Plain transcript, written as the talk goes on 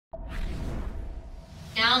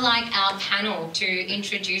Now I'd like our panel to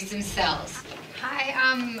introduce themselves. Hi,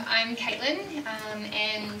 I'm Caitlin,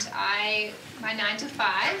 and my 9 to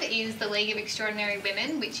 5 is the League of Extraordinary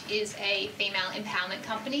Women, which is a female empowerment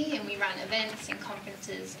company, and we run events and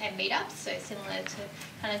conferences and meetups, so similar to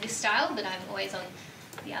kind of this style, but I'm always on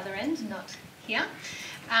the other end, not here.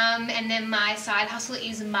 And then my side hustle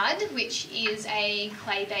is Mud, which is a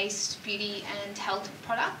clay-based beauty and health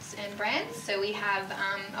products and brands. So we have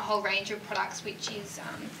a whole range of products, which is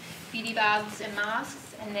beauty baths and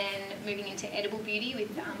masks, and then moving into edible beauty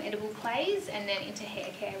with edible clays, and then into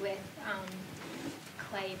hair care with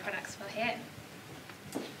clay products for hair.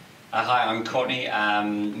 Hi, I'm Courtney.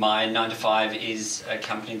 My 9 to 5 is a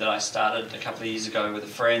company that I started a couple of years ago with a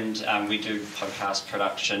friend. We do podcast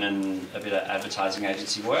production and a bit of advertising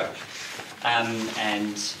agency work.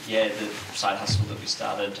 And yeah, the side hustle that we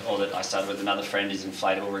started, or that I started with another friend, is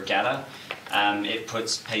Inflatable Regatta. It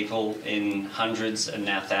puts people in hundreds and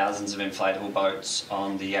now thousands of inflatable boats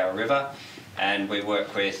on the Yarra River. And we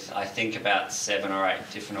work with, I think, about 7 or 8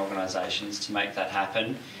 different organisations to make that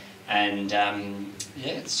happen. And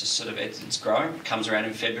yeah, it's just sort of, it's growing. It comes around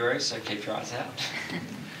in February, so keep your eyes out.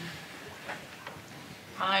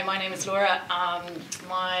 Hi, my name is Laura.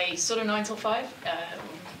 My sort of 9 till 5,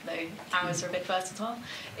 though hours are a bit versatile,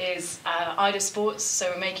 is Ida Sports. So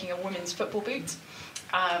we're making a women's football boot,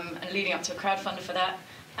 and leading up to a crowdfunder for that.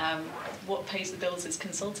 What pays the bills is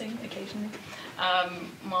consulting occasionally.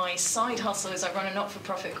 My side hustle is I run a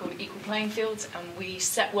not-for-profit called Equal Playing Fields, and we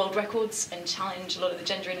set world records and challenge a lot of the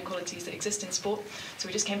gender inequalities that exist in sport. So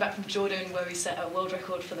we just came back from Jordan, where we set a world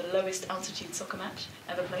record for the lowest altitude soccer match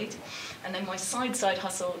ever played. And then my side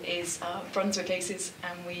hustle is Brunswick Aces,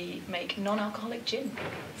 and we make non-alcoholic gin.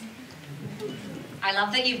 I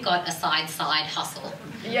love that you've got a side hustle.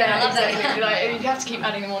 Yeah, I love exactly. that. Like, you have to keep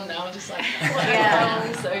adding them on now, just like,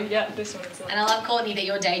 yeah. So yeah, this one is And I love, Courtney, that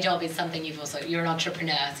your day job is something you're an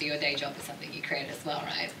entrepreneur, so your day job is something you create as well,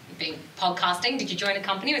 right? Being podcasting, did you join a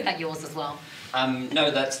company, or is that yours as well?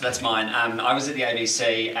 No, that's mine. I was at the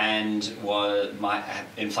ABC, and my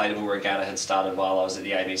Inflatable Regatta had started while I was at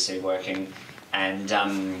the ABC working, and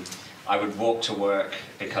I would walk to work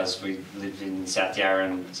because we lived in South Yarra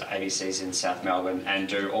and ABC's in South Melbourne, and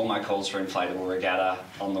do all my calls for Inflatable Regatta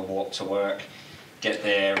on the walk to work, get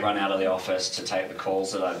there, run out of the office to take the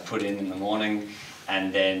calls that I'd put in the morning,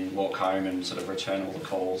 and then walk home and sort of return all the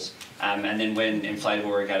calls. And then when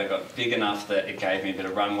Inflatable Regatta got big enough that it gave me a bit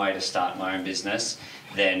of runway to start my own business,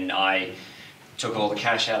 then I took all the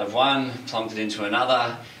cash out of one, plonked it into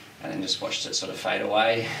another, and then just watched it sort of fade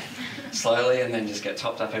away slowly, and then just get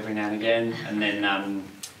topped up every now and again. And then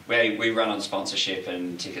we run on sponsorship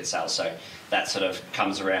and ticket sales, so that sort of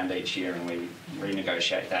comes around each year, and we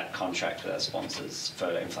renegotiate that contract with our sponsors for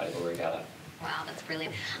Inflatable Regatta. Wow, that's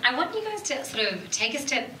brilliant. I want you guys to sort of take a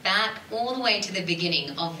step back all the way to the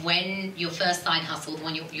beginning of when your first side hustle, the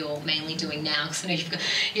one you're mainly doing now, because I know you've got,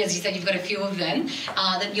 as you said, you've got a few of them,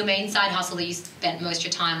 that your main side hustle that you spent most of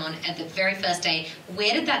your time on at the very first day.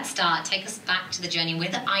 Where did that start? Take us back to the journey. Where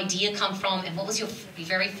did the idea come from, and what was your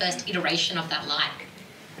very first iteration of that like?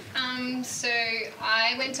 So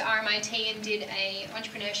I went to RMIT and did a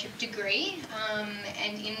entrepreneurship degree,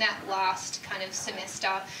 and in that last kind of semester,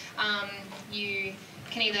 you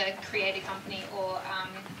can either create a company or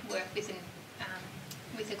work with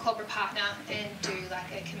a corporate partner and do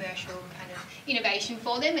like a commercial kind of innovation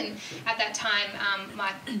for them. And at that time,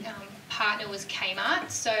 my partner was Kmart,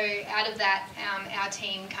 so out of that, our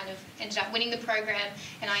team kind of ended up winning the program,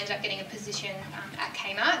 and I ended up getting a position at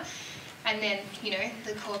Kmart. And then, you know,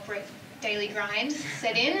 the corporate daily grind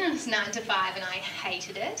set in. It was 9 to 5, and I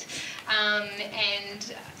hated it.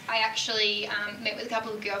 And I actually met with a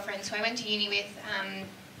couple of girlfriends who I went to uni with, and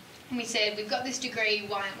we said, we've got this degree,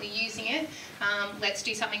 why aren't we using it? Let's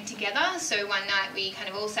do something together. So one night we kind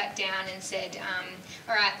of all sat down and said,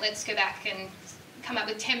 all right, let's go back and come up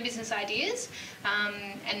with 10 business ideas,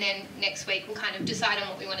 and then next week we'll kind of decide on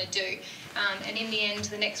what we want to do. And in the end,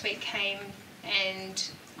 the next week came, and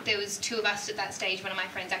there was 2 of us at that stage. One of my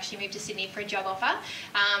friends actually moved to Sydney for a job offer,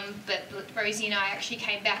 but Rosie and I actually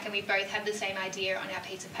came back, and we both had the same idea on our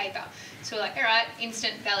piece of paper. So we're like, all right,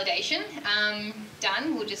 instant validation,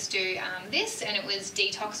 done, we'll just do this. And it was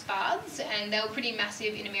detox baths, and they were pretty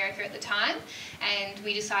massive in America at the time, and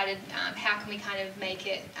we decided how can we kind of make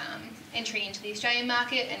it entry into the Australian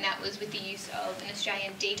market, and that was with the use of an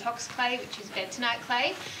Australian detox clay, which is bentonite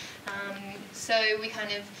clay. So we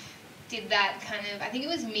kind of did that kind of, I think it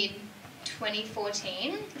was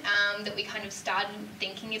mid-2014 that we kind of started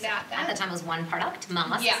thinking about that. At the time it was one product,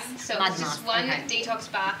 mask. Yeah, so it was just one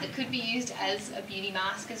detox bath that could be used as a beauty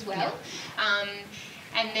mask as well. Yeah.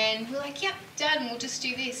 And then we're like, yep, done, we'll just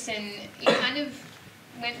do this. And it kind of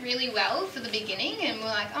went really well for the beginning, and we're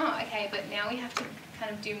like, oh, okay, but now we have to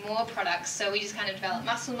kind of do more products. So we just kind of developed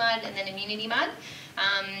Muscle Mud and then Immunity Mud.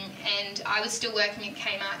 And I was still working at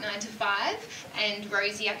Kmart 9 to 5, and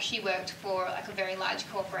Rosie actually worked for like a very large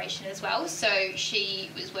corporation as well. So she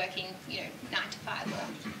was working, 9 to 5 or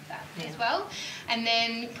that as well. And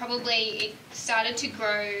then probably it started to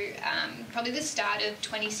grow, probably the start of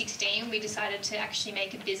 2016, we decided to actually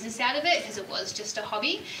make a business out of it because it was just a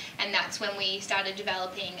hobby. And that's when we started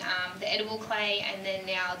developing the edible clay, and then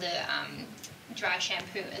now the dry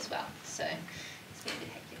shampoo as well. So it's been a bit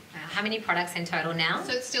hectic. How many products in total now?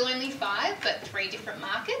 So it's still only 5, but 3 different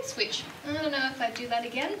markets, which I don't know if I'd do that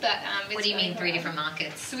again, but it's what do you mean 3 well. different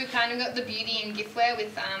markets? So we've kind of got the beauty and giftware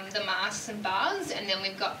with the masks and bars, and then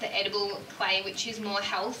we've got the edible clay, which is more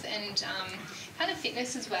health and kind of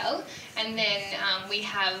fitness as well. And then we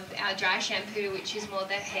have our dry shampoo, which is more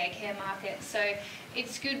the hair care market. So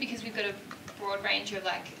it's good because we've got a broad range of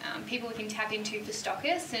people we can tap into for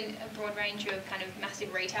stockists, and a broad range of kind of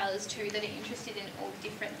massive retailers too that are interested in all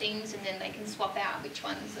different things, and then they can swap out which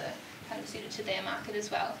ones are kind of suited to their market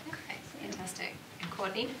as well. Okay, fantastic. And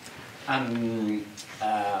Courtney?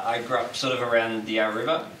 I grew up sort of around the Yarra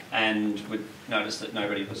River, and would notice that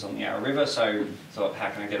nobody was on the Yarra River, so thought,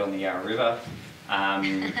 how can I get on the Yarra River?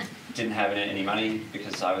 Didn't have any money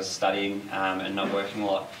because I was studying and not working a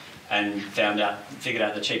lot. And figured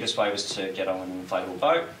out the cheapest way was to get on an inflatable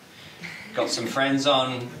boat. Got some friends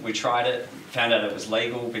on, we tried it, found out it was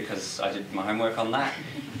legal because I did my homework on that.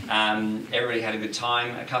 Everybody had a good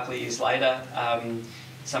time. A couple of years later,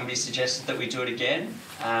 somebody suggested that we do it again.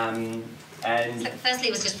 And so firstly,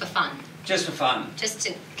 it was just for fun? Just for fun. Just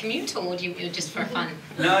to commute, or just for fun?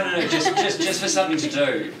 No, just for something to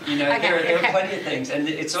do. There are plenty of things, and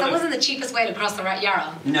it's sort So of... it wasn't the cheapest way to cross the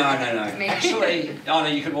Yarra? No. Actually, no,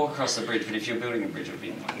 you could walk across the bridge, but if you're building a bridge, it would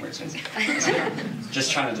be more expensive.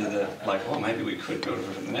 Just trying to do maybe we could build it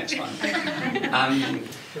for the next one.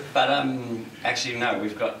 Actually, no,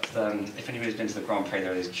 we've got, if anybody's been to the Grand Prix,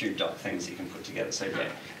 there are these cube dot things you can put together, so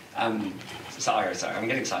yeah. Sorry, I'm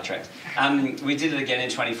getting sidetracked. We did it again in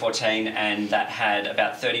 2014, and that had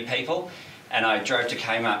about 30 people. And I drove to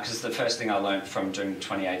Kmart because the first thing I learned from doing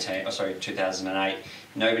 2008,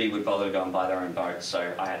 nobody would bother to go and buy their own boat,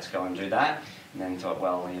 so I had to go and do that. And then thought,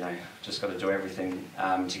 well, just got to do everything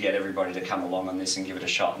to get everybody to come along on this and give it a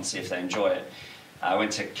shot and see if they enjoy it. I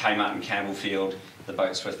went to Kmart in Campbellfield. The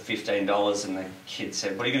boats were $15, and the kid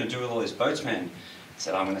said, "What are you going to do with all these boats, man?" I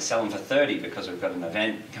said, "I'm going to sell them for $30 because we've got an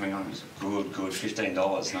event coming on." He said, good,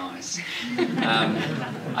 $15, nice.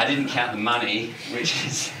 I didn't count the money, which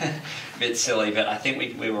is a bit silly, but I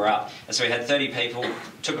think we were up. And so we had 30 people,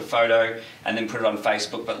 took a photo, and then put it on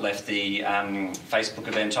Facebook, but left the Facebook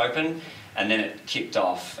event open, and then it kicked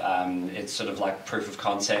off. It's sort of like proof of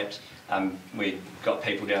concept. We got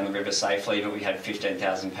people down the river safely, but we had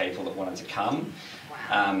 15,000 people that wanted to come.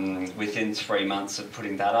 Wow. Within 3 months of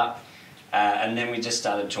putting that up. And then we just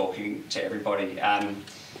started talking to everybody.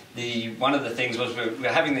 One of the things was we were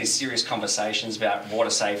having these serious conversations about water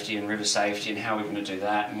safety and river safety and how we're going to do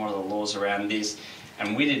that and what are the laws around this.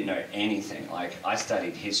 And we didn't know anything. Like, I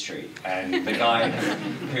studied history, and the guy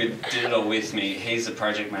who did it all with me, he's the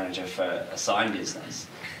project manager for a sign business.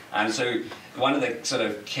 And so one of the sort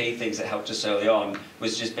of key things that helped us early on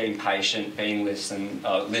was just being patient, being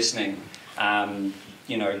listening,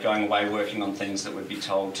 going away working on things that would be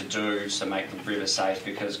told to do to make the river safe,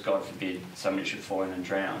 because God forbid somebody should fall in and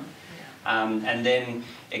drown. And then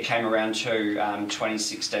it came around to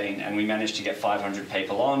 2016, and we managed to get 500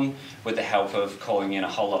 people on with the help of calling in a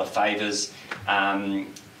whole lot of favours.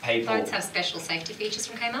 Boats have special safety features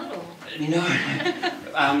from Kmart, or?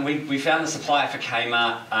 No. We found the supplier for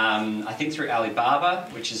Kmart, I think through Alibaba,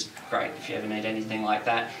 which is great if you ever need anything like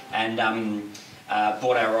that, and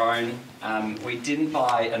bought our own. We didn't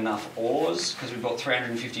buy enough oars because we bought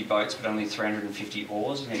 350 boats, but only 350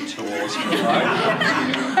 oars. You need 2 oars for a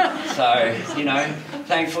boat. So,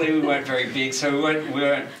 thankfully we weren't very big, so we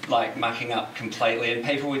weren't like mucking up completely, and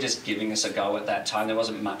people were just giving us a go at that time. There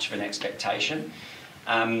wasn't much of an expectation.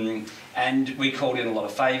 And we called in a lot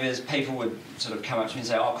of favours. People would sort of come up to me and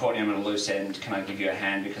say, "Oh, Courtney, I'm at a loose end. Can I give you a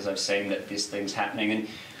hand because I've seen that this thing's happening?" And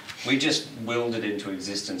we just willed it into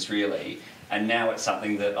existence, really. And now it's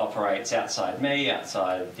something that operates outside me,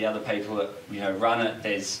 outside the other people that run it.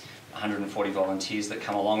 There's 140 volunteers that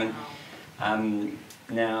come along, and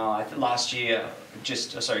now last year, a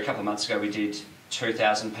couple of months ago, we did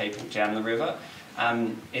 2,000 people down the river.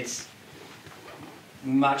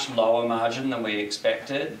 much lower margin than we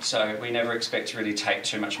expected, so we never expect to really take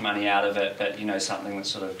too much money out of it, but you know, something that's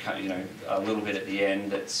sort of, you know, a little bit at the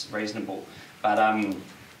end that's reasonable. But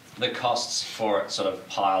the costs for it sort of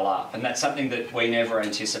pile up, and that's something that we never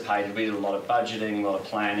anticipated. We did a lot of budgeting, a lot of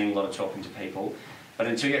planning, a lot of talking to people, but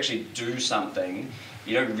until you actually do something,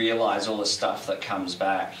 you don't realise all the stuff that comes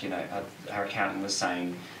back. You know, our accountant was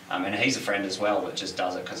saying, and he's a friend as well that just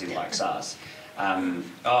does it because he likes us.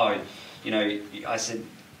 Oh, you know, I said,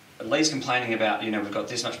 Lee's complaining about, you know, we've got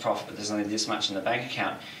this much profit, but there's only this much in the bank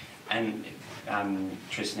account. And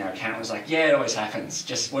Tristan, our accountant, was like, yeah, it always happens.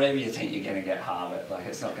 Just whatever you think you're going to get, halve it. Like,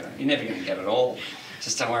 it's not going to, you're never going to get it all.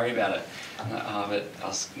 Just don't worry about it. I'm like, oh, but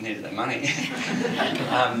I needed that money.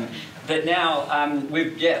 But now,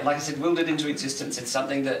 we've, yeah, like I said, willed it into existence. It's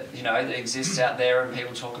something that, you know, that exists out there and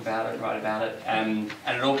people talk about it, write about it. And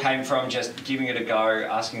it all came from just giving it a go,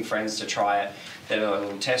 asking friends to try it. There were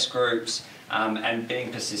little test groups, and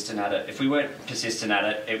being persistent at it. If we weren't persistent at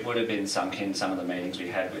it, it would have been sunk in some of the meetings we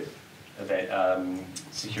had with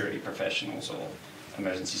security professionals or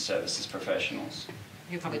emergency services professionals.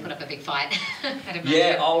 You probably put up a big fight.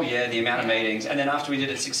 Yeah, oh yeah, the amount of meetings. And then after we did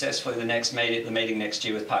it successfully, the meeting next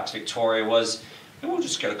year with Parks Victoria was, we'll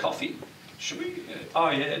just go coffee. Should we? Oh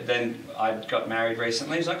yeah, then I got married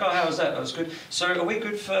recently. He's like, oh, how was that? That was good. So are we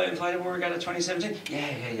good for Inflatable Regatta 2017?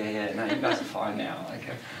 Yeah. No, you guys are fine now.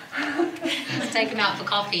 Okay. Let's take him out for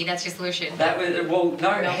coffee, that's your solution. That was, well,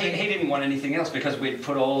 no, he didn't want anything else because we'd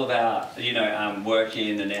put all of our, you know, work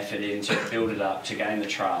in and effort in to build it up, to gain the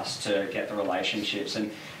trust, to get the relationships,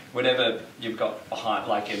 and whatever you've got behind,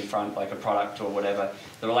 like in front, like a product or whatever,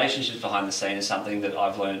 the relationships behind the scene is something that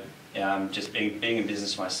I've learned just being in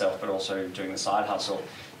business myself, but also doing the side hustle,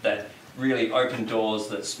 that really open doors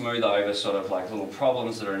that smooth over sort of like little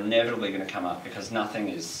problems that are inevitably going to come up, because nothing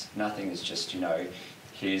is just, you know,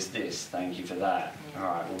 here's this, thank you for that. All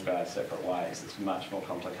right, we'll go our separate ways. It's much more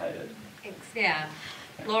complicated. Yeah.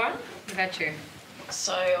 Laura, what about you?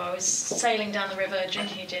 So I was sailing down the river,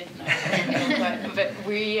 drinking a gin. No, but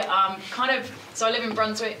we so I live in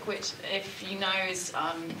Brunswick, which, if you know, is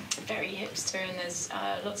very hipster, and there's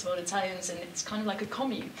lots of old Italians, and it's kind of like a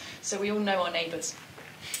commune. So we all know our neighbours.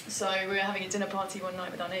 So we were having a dinner party one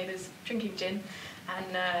night with our neighbours, drinking gin,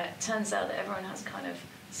 and it turns out that everyone has kind of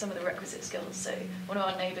some of the requisite skills. So one of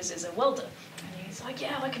our neighbours is a welder, and he's like,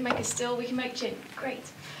 yeah, I can make a still, we can make gin, great.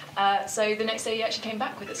 So the next day he actually came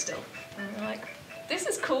back with a still, and we're like, this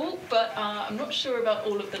is cool, but I'm not sure about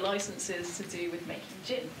all of the licenses to do with making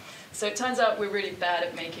gin. So it turns out we're really bad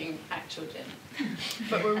at making actual gin,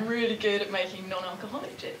 but we're really good at making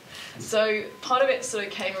non-alcoholic gin. So part of it sort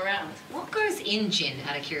of came around. What goes in gin,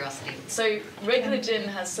 out of curiosity? So regular gin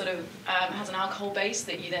has sort of has an alcohol base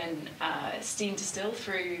that you then steam distill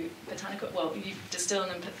through botanical. Well, you distill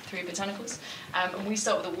them through botanicals, and we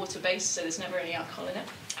start with a water base, so there's never any alcohol in it.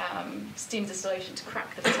 Steam distillation to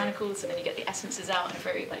crack the botanicals, and then you get the essences out and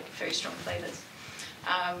very strong flavours.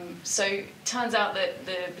 So it turns out that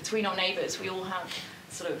between our neighbours, we all have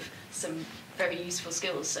sort of some very useful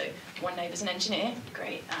skills. So one neighbour's an engineer,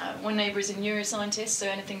 great. One neighbour is a neuroscientist, so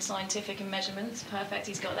anything scientific and measurements, perfect,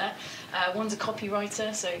 he's got that. One's a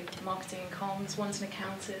copywriter, so marketing and comms. One's an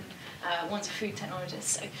accountant. One's a food technologist.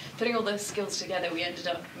 So putting all those skills together, we ended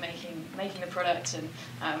up making the product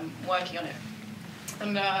and working on it.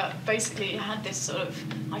 And basically had this sort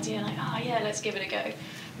of idea, like, oh yeah, let's give it a go.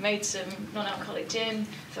 Made some non-alcoholic gin,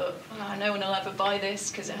 thought, oh, no one will ever buy this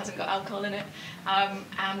because it hasn't got alcohol in it.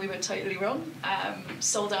 And we were totally wrong.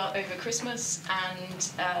 Sold out over Christmas,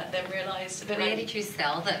 and then realised a bit. Where did you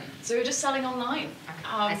sell them? So we were just selling online.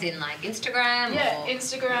 As in like Instagram? Yeah, or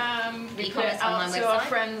Instagram. We put it out to our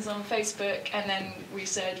friends on Facebook, and then we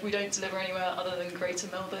said we don't deliver anywhere other than Greater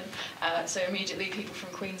Melbourne. So immediately people from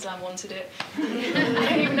Queensland wanted it. I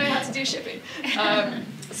don't even know how to do shipping.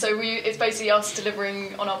 So it's basically us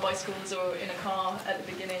delivering on our bicycles or in a car at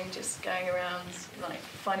the beginning, just going around, like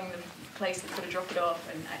finding the place that's going to drop it off,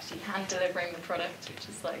 and actually hand delivering the product, which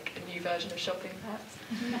is like a new version of shopping,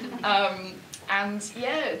 perhaps. And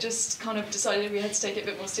yeah, just kind of decided we had to take it a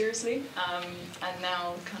bit more seriously, and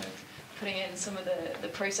now kind of putting in some of the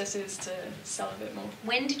processes to sell a bit more.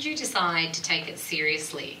 When did you decide to take it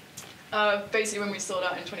seriously? Basically when we sold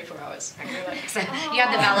out in 24 hours. And we were like, so you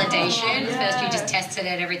had the validation. Yeah. First you just tested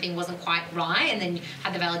it, everything wasn't quite right, and then you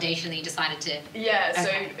had the validation and you decided to... Yeah,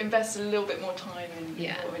 so invest a little bit more time in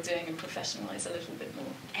what we're doing and professionalise a little bit more.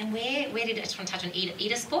 And where did I just want to touch on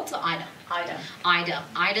Ida Sports or Ida? Ida.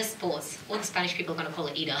 Ida Sports. All the Spanish people are going to call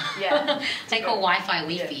it Ida. Yeah. They call Wi-Fi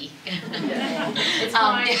Wi-Fi. Yeah. It's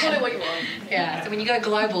fine, call it what you want. Yeah, so when you go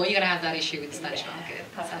global, you're going to have that issue with the Spanish market.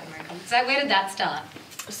 So where did that start?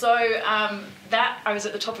 So that I was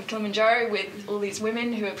at the top of Kilimanjaro with all these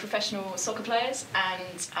women who are professional soccer players,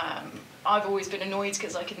 and I've always been annoyed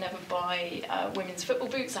because I could never buy women's football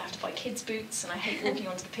boots. I have to buy kids' boots, and I hate walking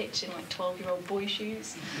onto the pitch in like 12-year-old boy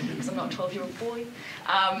shoes because I'm not a 12-year-old boy.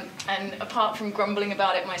 And apart from grumbling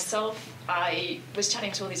about it myself, I was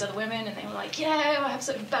chatting to all these other women, and they were like, "Yeah, I have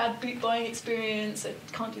such a bad boot buying experience. I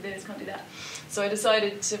can't do this, can't do that." So I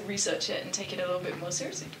decided to research it and take it a little bit more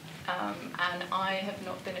seriously. And I have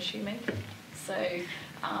not been a shoemaker. So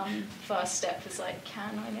first step was like,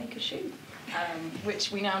 can I make a shoe?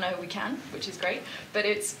 Which we now know we can, which is great. But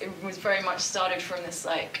it was very much started from this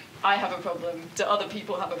like, I have a problem, do other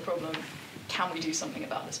people have a problem? Can we do something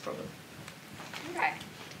about this problem?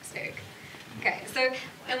 Okay, so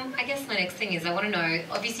I guess my next thing is I want to know,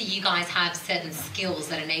 obviously you guys have certain skills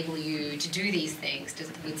that enable you to do these things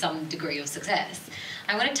with some degree of success.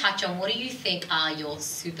 I want to touch on, what do you think are your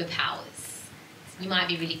superpowers? You might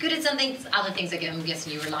be really good at something, other things that I'm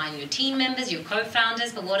guessing you rely on your team members, your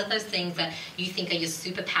co-founders, but what are those things that you think are your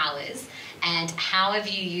superpowers, and how have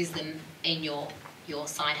you used them in your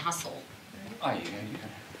side hustle? Oh, you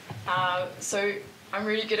go. So I'm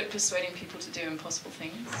really good at persuading people to do impossible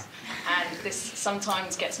things, and this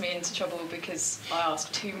sometimes gets me into trouble because I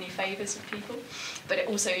ask too many favours of people, but it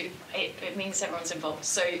also it means everyone's involved.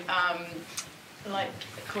 So like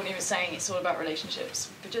Courtney was saying, it's all about relationships,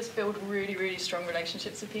 but just build really, really strong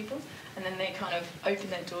relationships with people, and then they kind of open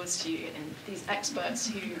their doors to you, and these experts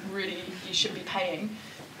who really you should be paying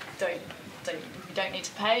you don't need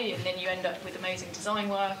to pay, and then you end up with amazing design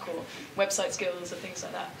work or website skills or things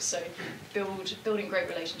like that. So building great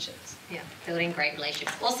relationships. Yeah, building great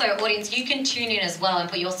relationships. Also, audience, you can tune in as well and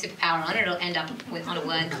put your superpower on it. It'll end up on a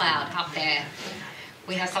word cloud up there.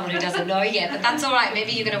 We have someone who doesn't know yet, but that's all right.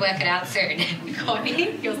 Maybe you're going to work it out soon.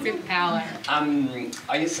 Courtney, your superpower.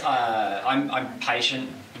 I guess I'm patient,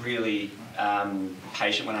 really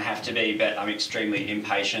patient when I have to be, but I'm extremely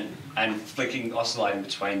impatient. And oscillating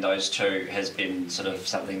between those two has been sort of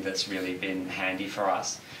something that's really been handy for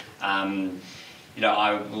us.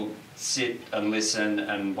 I will sit and listen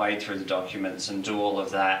and wade through the documents and do all of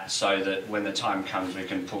that so that when the time comes we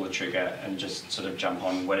can pull the trigger and just sort of jump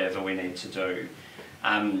on whatever we need to do.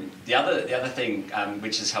 The other thing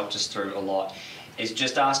which has helped us through a lot is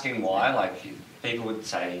just asking why. Like, people would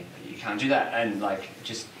say, you can't do that, and like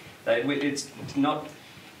it's not.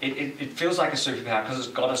 It feels like a superpower because it's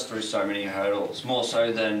got us through so many hurdles, more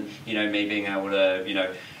so than me being able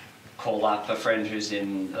to call up a friend who's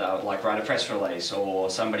in write a press release, or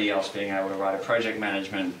somebody else being able to write a project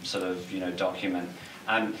management sort of document.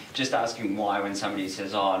 Just asking why when somebody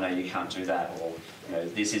says, oh no, you can't do that, or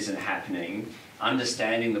this isn't happening.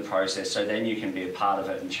 Understanding the process so then you can be a part of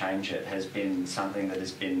it and change it has been something that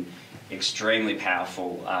has been extremely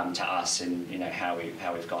powerful to us in how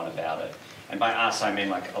we've gone about it. And by us, I mean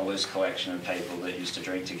like a loose collection of people that used to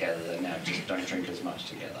drink together that now just don't drink as much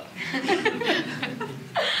together.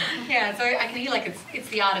 Yeah, so I can hear like it's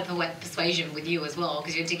the art of persuasion with you as well,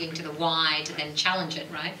 because you're digging to the why to then challenge it,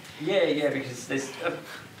 right? Yeah, because there's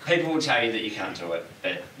people will tell you that you can't do it,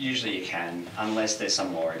 but usually you can, unless there's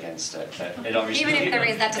some law against it. But it obviously, even if there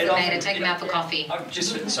is, that doesn't matter. Take them out for coffee.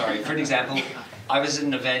 For an example, I was at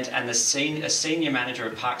an event and a senior manager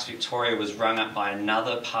of Parks Victoria was rung up by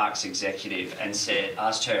another Parks executive and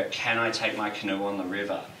asked her, can I take my canoe on the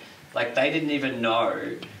river? Like, they didn't even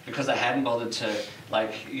know because they hadn't bothered to,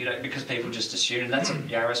 because people just assumed, and that's a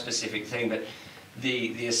Yarra-specific thing, but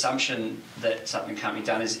the assumption that something can't be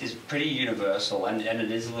done is pretty universal, and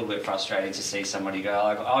it is a little bit frustrating to see somebody go,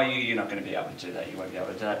 like, oh, you're not going to be able to do that, you won't be able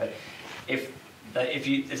to do that. But if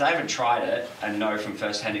they haven't tried it and know from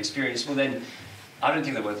first-hand experience, well then, I don't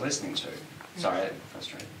think they're worth listening to. Sorry, that's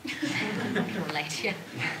frustrating. I can relate, yeah.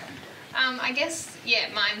 I guess,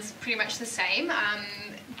 mine's pretty much the same.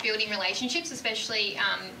 Building relationships, especially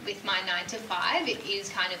with my 9 to 5, it is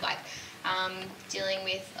kind of like dealing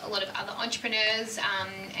with a lot of other entrepreneurs,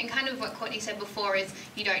 and kind of what Courtney said before is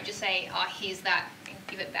you don't just say, oh, here's that, and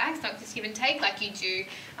give it back. It's not just give and take. Like, you do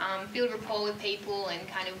build rapport with people, and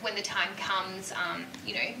kind of when the time comes,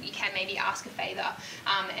 you can maybe ask a favour,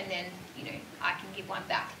 and then I can give one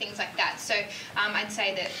back, things like that. So I'd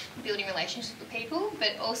say that building relationships with people,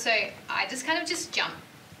 but also I just kind of just jump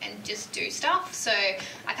and just do stuff. So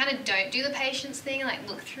I kind of don't do the patience thing, like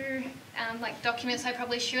look through documents I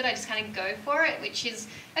probably should. I just kind of go for it, which is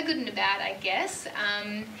a good and a bad, I guess.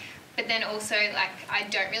 But then also, I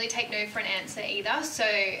don't really take no for an answer either. So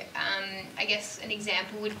I guess an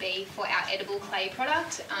example would be for our edible clay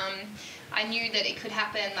product. I knew that it could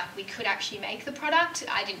happen, like we could actually make the product.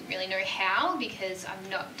 I didn't really know how because I've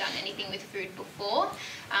not done anything with food before.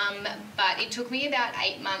 But it took me about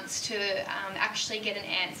 8 months to actually get an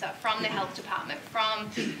answer from the health department, from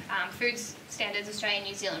Food Standards Australia and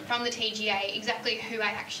New Zealand, from the TGA, exactly who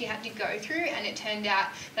I actually had to go through. And it turned out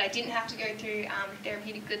that I didn't have to go through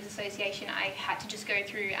Therapeutic Goods Association. I had to just go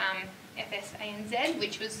through FSANZ,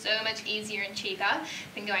 which was so much easier and cheaper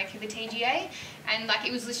than going through the TGA. And like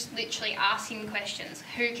it was literally asking questions,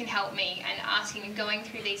 who can help me, and asking and going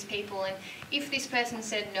through these people. And if this person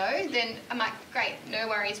said no, then I'm like, great, no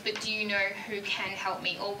worries, but do you know who can help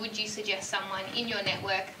me? Or would you suggest someone in your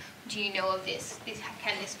network? Do you know of this?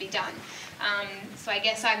 Can this be done? So I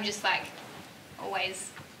guess I'm just like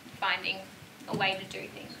always finding a way to do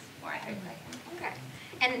things, or I hope I can. Okay.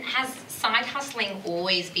 And has side hustling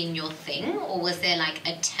always been your thing, or was there like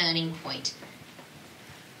a turning point?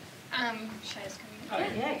 Should I just go? Oh,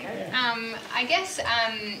 yeah. I guess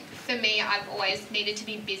for me, I've always needed to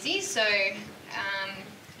be busy. So,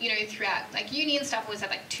 you know, throughout like uni and stuff, I always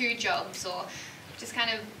had like 2 jobs or just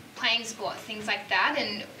kind of playing sport, things like that.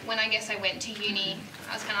 And when I guess I went to uni,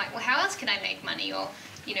 I was kind of like, well, how else can I make money? Or,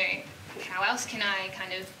 you know, how else can I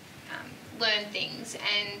kind of learn things?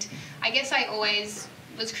 And I guess I always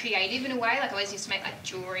was creative in a way. Like I always used to make like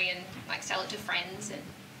jewelry and like sell it to friends, and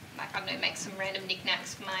like I don't know, make some random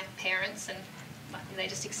knickknacks for my parents, and like they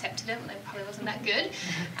just accepted it. They probably wasn't that good.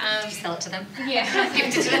 Did you sell it to them? Yeah, give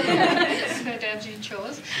it to them. So I don't have to do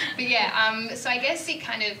chores. But yeah, so I guess it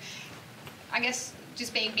kind of, I guess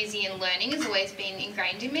just being busy and learning has always been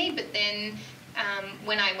ingrained in me. But then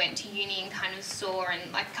when I went to uni and kind of saw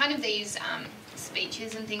and like kind of these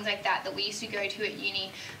speeches and things like that we used to go to at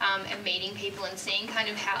uni, and meeting people and seeing kind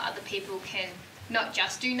of how other people can not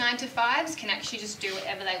just do 9 to 5s, can actually just do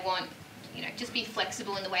whatever they want, you know, just be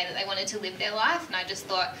flexible in the way that they wanted to live their life. And I just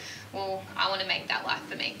thought, well, I want to make that life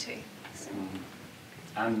for me too. So.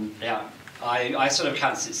 Yeah, I sort of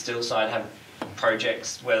can't sit still, so I'd have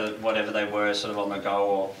projects, whatever they were, sort of on the go,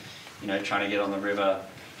 or, you know, trying to get on the river,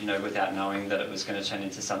 you know, without knowing that it was going to turn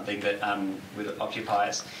into something that would occupy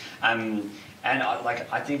us. And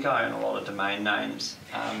I think I own a lot of domain names.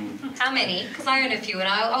 How many? Because I own a few, and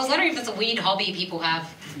I was wondering if it's a weird hobby people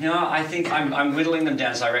have. No, I think I'm whittling them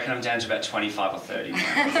down, so I reckon I'm down to about 25 or 30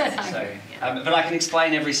 now. So, but I can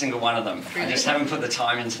explain every single one of them. I just haven't put the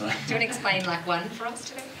time into them. Do you want to explain like one for us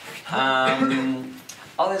today?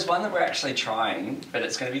 There's one that we're actually trying, but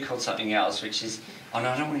it's going to be called something else, which is... Oh, no,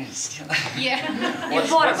 I don't want you to steal it. Yeah. You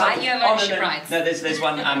bought it, right? You have ownership rights. No, there's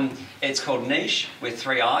one, it's called Niche with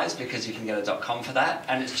 3 I's, because you can get a .com for that,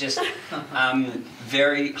 and it's just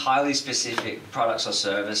very highly specific products or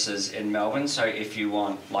services in Melbourne. So if you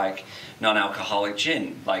want, like, non-alcoholic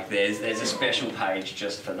gin, like there's a special page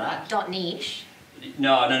just for that. .niche?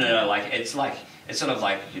 No, it's sort of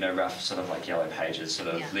like, you know, rough sort of like yellow pages sort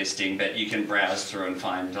of listing, but you can browse through and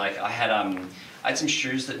find, like, I had some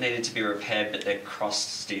shoes that needed to be repaired, but they're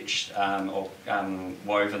cross-stitched or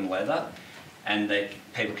woven leather, and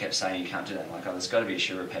people kept saying you can't do that. I'm like, oh, there's got to be a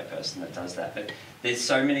shoe repair person that does that. But there's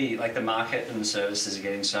so many, like the market and the services are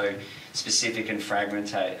getting so specific and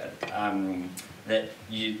fragmented that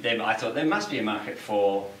I thought there must be a market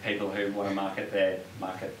for people who want to market their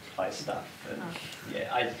marketplace stuff. And,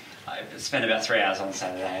 yeah, I spent about 3 hours on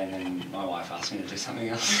Saturday, and then my wife asked me to do something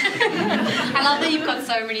else. I love that you've got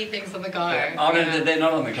so many things on the go. Yeah. Oh, no, they're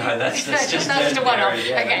not on the go. That's just a one-off.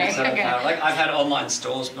 Yeah, Okay. Like I've had online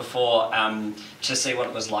stores before to see what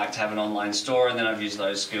it was like to have an online store, and then I've used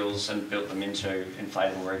those skills and built them into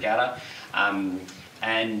inflatable regatta.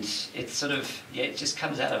 And it's sort of, it just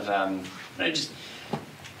comes out of,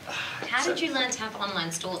 How did you learn to have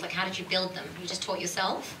online stores? Like, how did you build them? You just taught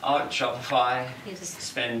yourself? Oh, Shopify. You just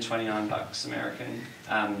spend $29 American.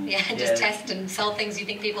 Just test and sell things you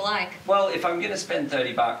think people like. Well, if I'm going to spend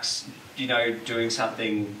 $30, you know, doing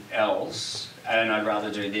something else, and I'd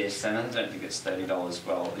rather do this, then I don't think it's $30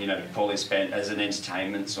 well, you know, poorly spent as an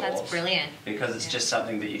entertainment source. That's brilliant. Because it's just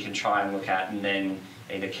something that you can try and look at and then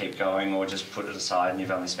either keep going or just put it aside, and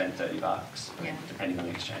you've only spent $30, depending on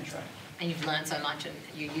the exchange rate. And you've learned so much, and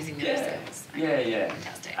you're using those skills. Yeah.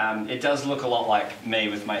 Fantastic. It does look a lot like me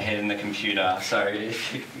with my head in the computer. So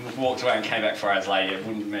if you walked away and came back 4 hours later, it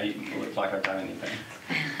wouldn't look like I've done anything.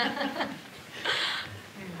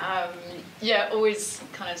 Always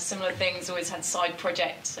kind of similar things. Always had side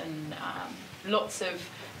projects and lots of.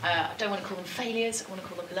 I don't want to call them failures, I want to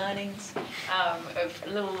call them learnings, of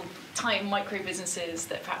little tiny micro businesses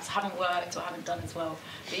that perhaps haven't worked or haven't done as well,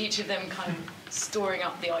 but each of them kind of storing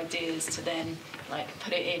up the ideas to then like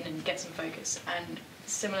put it in and get some focus. And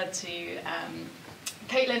similar to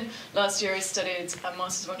Caitlin, last year I studied a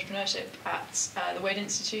Masters of Entrepreneurship at the Wade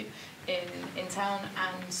Institute in town,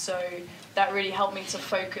 and so that really helped me to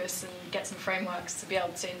focus and get some frameworks to be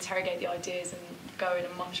able to interrogate the ideas and go in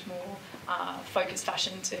a much more focused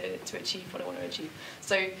fashion to achieve what I want to achieve.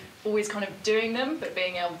 So always kind of doing them, but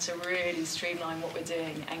being able to really streamline what we're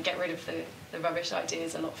doing and get rid of the rubbish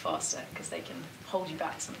ideas a lot faster, because they can hold you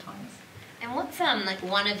back sometimes. And what's like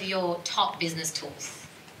one of your top business tools?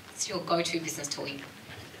 What's your go-to business tool?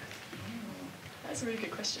 That's a really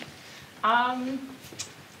good question.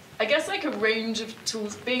 I guess like a range of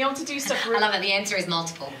tools, being able to do stuff really... I love it, the answer is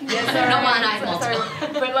multiple. Yeah, sorry, not one, I have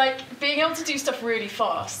multiple. But like being able to do stuff really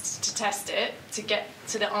fast, to test it, to get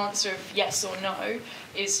to the answer of yes or no,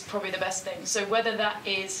 is probably the best thing. So whether that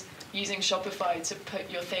is using Shopify to put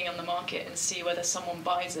your thing on the market and see whether someone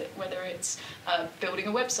buys it, whether it's building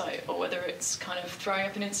a website, or whether it's kind of throwing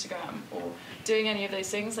up an Instagram, or doing any of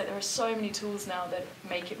those things. Like, there are so many tools now that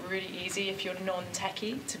make it really easy if you're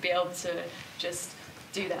non-techie to be able to just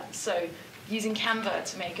do that. So using Canva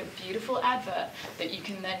to make a beautiful advert that you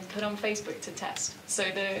can then put on Facebook to test. So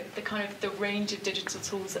the kind of the range of digital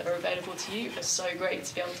tools that are available to you are so great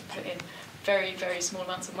to be able to put in very, very small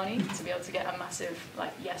amounts of money to be able to get a massive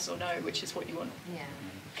like yes or no, which is what you want. Yeah.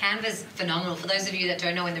 Canva's phenomenal. For those of you that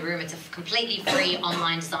don't know in the room, it's a completely free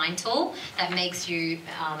online design tool that makes you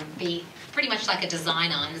be pretty much like a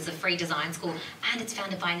designer. And there's a free design school, and it's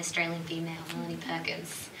founded by an Australian female, Melanie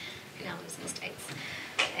Perkins, who now lives in the States.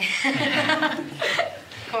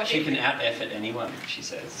 She can out-effort anyone, she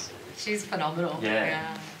says. She's phenomenal.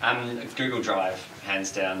 Yeah. Google Drive,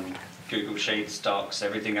 hands down. Google Sheets, Docs,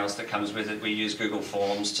 everything else that comes with it. We use Google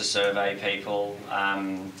Forms to survey people.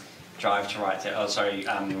 Drive to write to,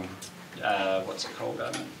 what's it called?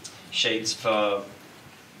 Sheets for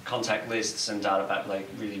contact lists and data, like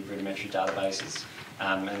really rudimentary databases,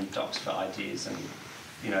 and Docs for ideas and,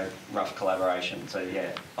 rough collaboration. So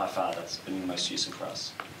yeah, by far that's been the most useful for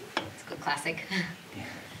us. It's a good classic.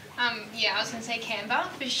 Yeah, I was going to say Canva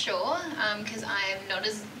for sure, because I am not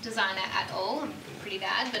a designer at all. I'm pretty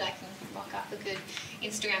bad, but I can mock up a good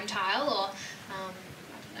Instagram tile or, I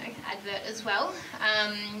don't know, advert as well.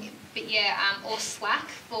 But yeah, or Slack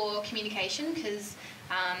for communication, because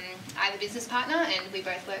I have a business partner and we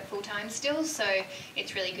both work full-time still, so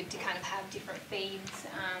it's really good to kind of have different feeds.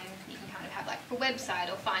 You can kind of have like for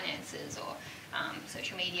website or finances or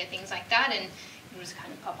social media, things like that, and it'll just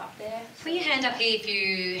kind of pop up there. Put your hand up here if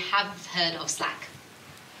you have heard of Slack.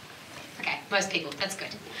 Okay, most people. That's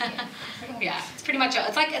good. Yeah, it's pretty much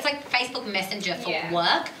it's like Facebook Messenger for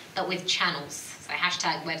work, but with channels. So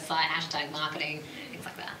hashtag website, hashtag marketing, things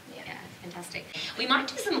like that. Yeah, fantastic. We might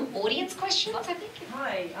do some audience questions, I think.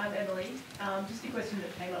 Hi, I'm Emily. Just a question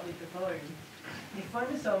that came up with the phone. If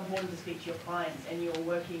phone is so important to speak to your clients and you're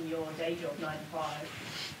working your day job 9 to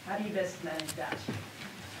 5, how do you best manage that?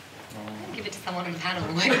 Give it to someone on the panel.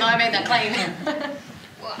 I made that claim.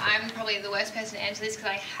 Well, I'm probably the worst person to answer this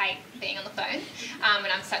because I hate being on the phone, and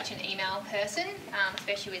I'm such an email person,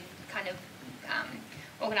 especially with kind of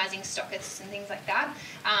organising stockists and things like that.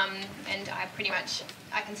 And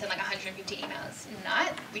I can send like 150 emails in a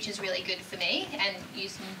night, which is really good for me, and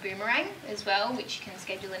use some Boomerang as well, which you can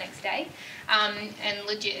schedule the next day. And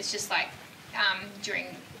legit, it's just like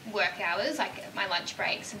during work hours, like my lunch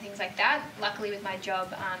breaks and things like that. Luckily with my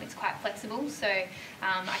job, it's quite flexible, so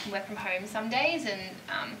I can work from home some days, and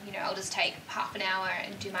I'll just take half an hour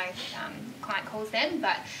and do my client calls then.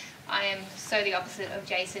 But I am so the opposite of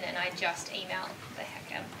Jason, and I just email the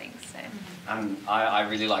heck out of things. So I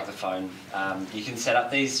really like the phone. You can set up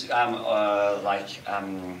these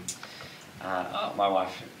my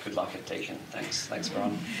wife, good luck at Deakin. Thanks,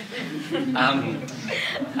 Ron.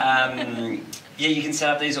 Yeah, you can set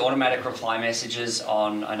up these automatic reply messages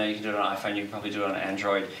on, I know you can do it on iPhone, you can probably do it on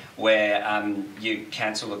Android, where you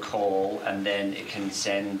cancel a call and then it can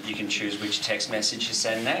you can choose which text message you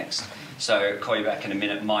send next. So call you back in a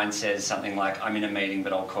minute. Mine says something like, I'm in a meeting,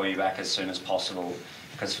 but I'll call you back as soon as possible.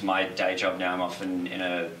 Because for my day job now, I'm often in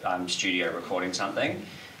a studio recording something.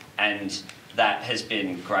 And that has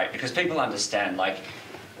been great because people understand, like,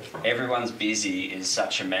 everyone's busy is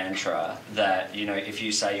such a mantra that, if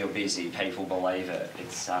you say you're busy, people believe it.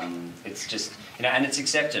 It's just, and it's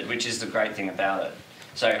accepted, which is the great thing about it.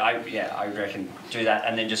 So I reckon do that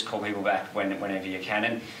and then just call people back whenever you can.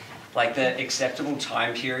 And like the acceptable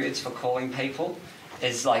time periods for calling people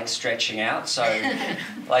is like stretching out. So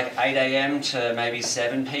like 8 a.m. to maybe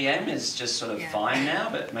 7 p.m. is just sort of fine now,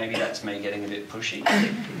 but maybe that's me getting a bit pushy.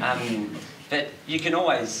 But you can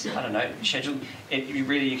always, I don't know, schedule it.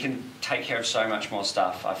 You can take care of so much more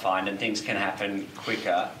stuff, I find, and things can happen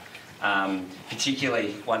quicker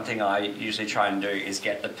Particularly, one thing I usually try and do is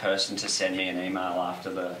get the person to send me an email after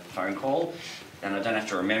the phone call, and I don't have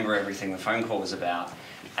to remember everything the phone call was about,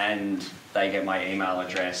 and they get my email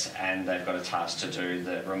address and they've got a task to do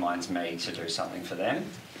that reminds me to do something for them.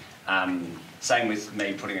 Same with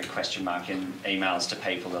me putting a question mark in emails to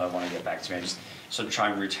people that I want to get back to me. I just sort of try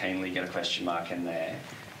and routinely get a question mark in there,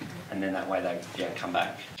 and then that way they come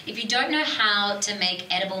back. If you don't know how to make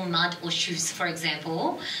edible mud or shoes, for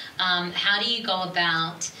example, how do you go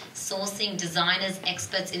about sourcing designers,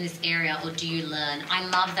 experts in this area, or do you learn? I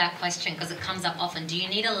love that question because it comes up often. Do you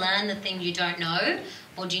need to learn the thing you don't know,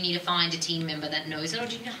 or do you need to find a team member that knows it, or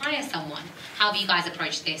do you need to hire someone? How have you guys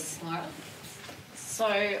approached this, Laura? So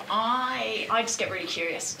I just get really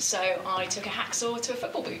curious. So I took a hacksaw to a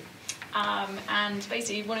football boot. And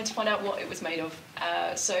basically wanted to find out what it was made of.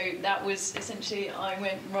 So that was essentially, I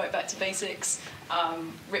went right back to basics,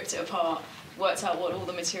 ripped it apart, worked out what all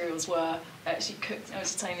the materials were. I actually cooked, I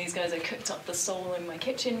was telling these guys I cooked up the sole in my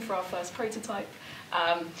kitchen for our first prototype.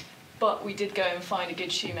 But we did go and find a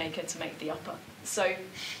good shoemaker to make the upper. So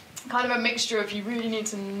kind of a mixture of you really need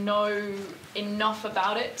to know enough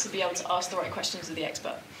about it to be able to ask the right questions of the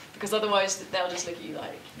expert. Because otherwise they'll just look at you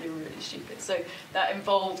like you're really stupid. So that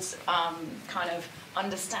involves kind of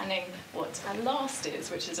understanding what a last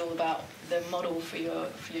is, which is all about the model for your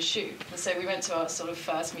shoe. And so we went to our sort of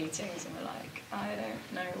first meetings and we're like, I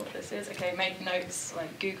don't know what this is. Okay, make notes,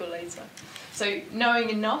 like Google later. So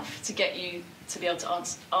knowing enough to get you to be able to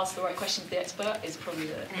ask the right questions to the expert is probably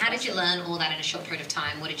the... And how did you learn all that in a short period of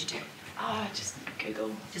time? What did you do? Just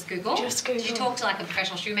Google. Just Google? Just Google. Did you talk to like a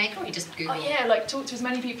professional shoemaker or you just Google? Oh yeah, like talk to as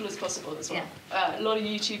many people as possible as well. Yeah. A lot of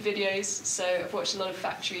YouTube videos, so I've watched a lot of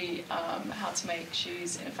factory, how to make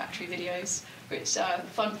shoes in a factory videos, which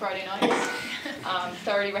fun Friday nights.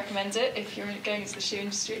 Thoroughly recommend it if you're going into the shoe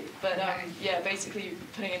industry. But yeah, basically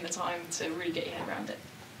putting in the time to really get your head around it.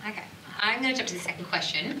 Okay. I'm going to jump to the second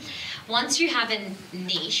question. Once you have a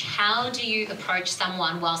niche, how do you approach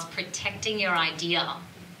someone whilst protecting your idea?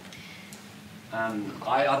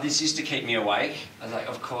 This used to keep me awake. I was like,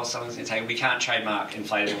 of course someone's going to take it. We can't trademark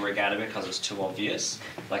inflatable regatta because it's too obvious.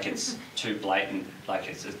 Like it's too blatant. Like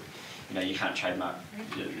it's, you can't trademark.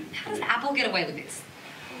 How does Apple get away with this?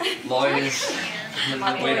 Lawyers.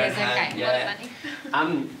 Lawyers, okay. Yeah.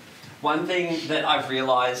 One thing that I've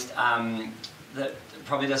realised that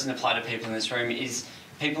probably doesn't apply to people in this room is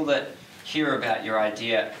people that hear about your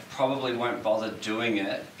idea probably won't bother doing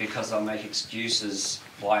it because they'll make excuses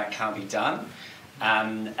why it can't be done.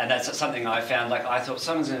 And that's something I found. Like I thought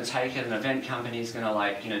someone's going to take it, an event company's going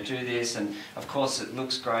to do this, and of course it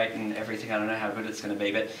looks great and everything. I don't know how good it's going to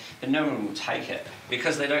be, but no one will take it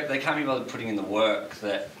because they can't be bothered putting in the work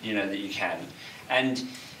that that you can. And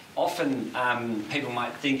often people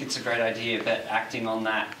might think it's a great idea, but acting on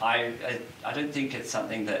that, I don't think it's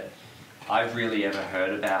something that I've really ever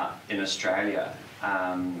heard about in Australia.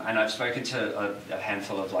 And I've spoken to a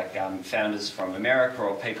handful of founders from America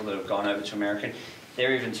or people that have gone over to America.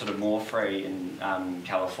 They're even sort of more free in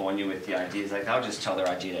California with the ideas. Like they'll just tell their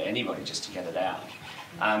idea to anybody just to get it out.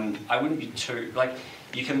 I wouldn't be too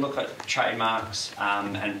you can look at trademarks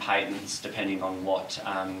and patents depending on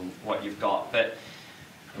what you've got, but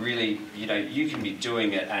really you can be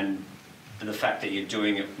doing it, and the fact that you're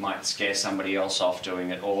doing it might scare somebody else off doing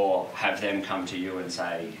it, or have them come to you and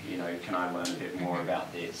say, can I learn a bit more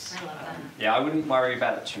about this? I love that. Yeah, I wouldn't worry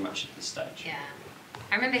about it too much at this stage. Yeah.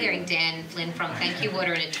 I remember hearing Dan Flynn from Thank You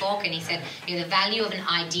Water in a talk, and he said, the value of an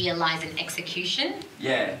idea lies in execution.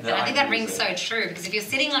 Yeah. And I think that rings so true, because if you're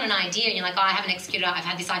sitting on an idea and you're like, I haven't executed it, I've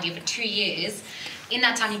had this idea for 2 years, in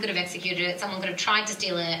that time you could have executed it, someone could have tried to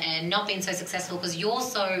steal it and not been so successful because you're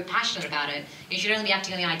so passionate about it. You should only be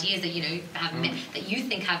acting on the ideas that that you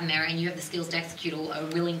think have merit and you have the skills to execute or are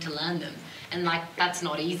willing to learn them. And that's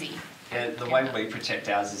not easy. Yeah, the way we protect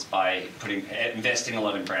ours is by investing a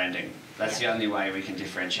lot in branding. That's the only way we can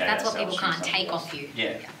differentiate That's ourselves. That's what people can't take off you.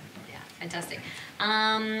 Yeah. Yeah, fantastic.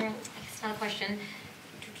 I guess another question.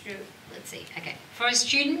 Let's see. Okay. For a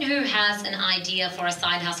student who has an idea for a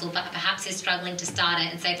side hustle, but perhaps is struggling to start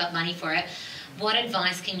it and save up money for it, what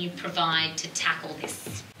advice can you provide to tackle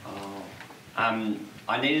this?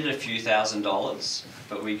 I needed a few $1,000s,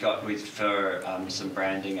 but we got for some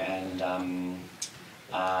branding and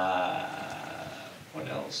what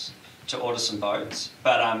else? To order some boats.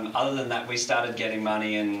 But other than that, we started getting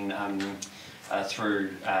money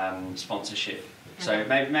through sponsorship. So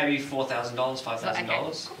maybe $4,000, $5,000.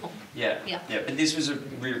 Okay. Cool. Yeah. But this was a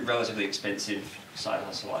relatively expensive side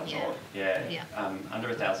hustle, I thought. Yeah. Under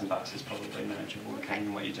 $1,000 is probably manageable, depending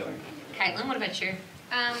on what you're doing. Caitlin, what about you?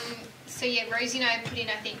 So yeah, Rosie and I put in,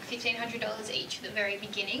 I think, $1,500 each at the very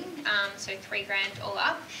beginning, so $3,000 all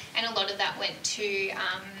up, and a lot of that went to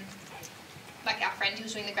like our friend who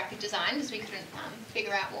was doing the graphic design, because we couldn't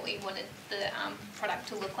figure out what we wanted the product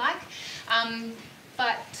to look like.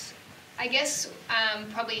 But I guess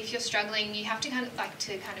probably if you're struggling, you have to kind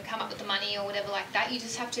of come up with the money or whatever like that. You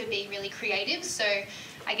just have to be really creative. So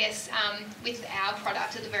I guess with our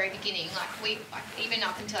product at the very beginning, even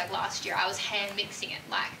up until last year, I was hand mixing it.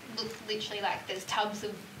 Literally there's tubs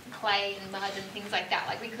of clay and mud and things like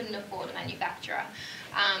that. We couldn't afford a manufacturer,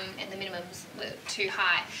 and the minimums were too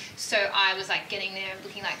high. So I was getting there,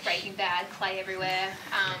 looking like Breaking Bad, clay everywhere.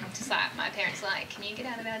 Just my parents were like, "Can you get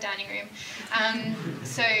out of our dining room?"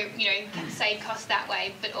 So save costs that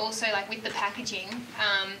way, but also with the packaging,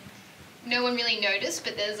 no one really noticed.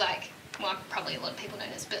 But there's well, probably a lot of people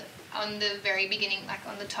noticed, but on the very beginning,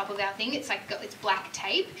 on the top of our thing, it's got this black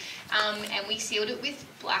tape, and we sealed it with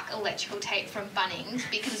black electrical tape from Bunnings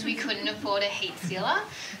because we couldn't afford a heat sealer.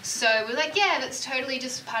 So we're like, yeah, that's totally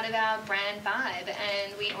just part of our brand vibe,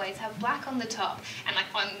 and we always have black on the top. And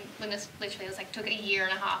when this literally was took a year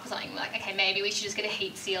and a half or something, we're like, okay, maybe we should just get a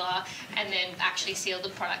heat sealer and then actually seal the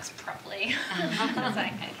products properly. It's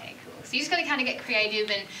okay, cool. So you just got to kind of get creative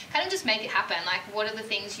and kind of just make it happen. What are the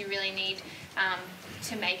things you really need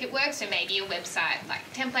to make it work? So maybe a website,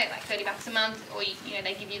 template, $30 a month, or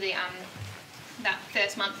they give you the that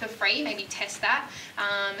first month for free. Maybe test that,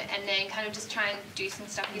 and then kind of just try and do some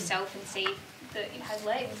stuff yourself and see that it has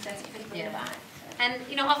legs and people will buy it.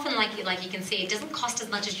 And often, like you can see, it doesn't cost as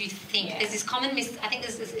much as you think. Yeah. There's this common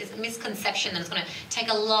misconception that it's going to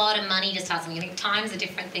take a lot of money to start something. I think time's a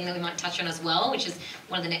different thing that we might touch on as well, which is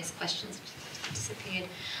one of the next questions. Disappeared.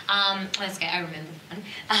 That's okay, I remember one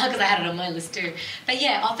because I had it on my list too. But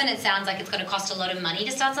yeah, often it sounds like it's going to cost a lot of money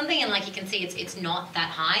to start something, and you can see, it's not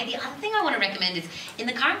that high. The other thing I want to recommend is, in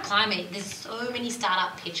the current climate, there's so many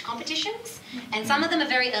startup pitch competitions, and some of them are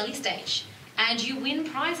very early stage. And you win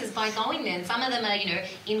prizes by going there. And some of them are,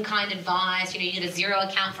 in-kind advice, you get a zero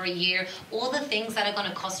account for a year. All the things that are going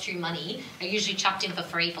to cost you money are usually chucked in for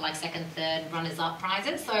free for second, third, runners-up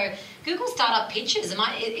prizes. So Google Startup Pitches,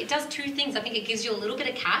 it does two things. I think it gives you a little bit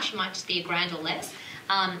of cash, it might just be $1,000 or less.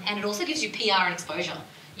 And it also gives you PR and exposure.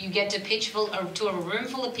 You get to pitch to a room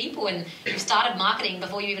full of people, and you've started marketing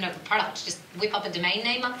before you even have a product. Just whip up a domain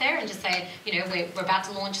name up there and just say, we're about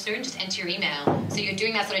to launch soon, just enter your email. So you're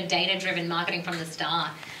doing that sort of data-driven marketing from the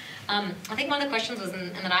start. I think one of the questions was,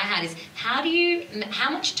 and that I had, is how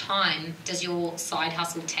much time does your side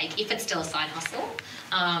hustle take, if it's still a side hustle?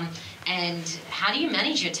 And how do you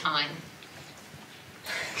manage your time?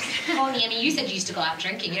 Courtney, you said you used to go out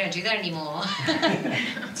drinking. You don't do that anymore.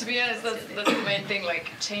 To be honest, that's the main thing,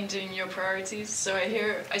 changing your priorities. So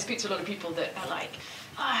I speak to a lot of people that are like,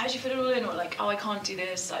 how do you fit it all in? Or I can't do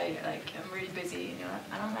this, I'm really busy.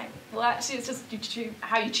 And I'm like, well, actually, it's just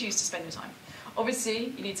how you choose to spend your time. Obviously,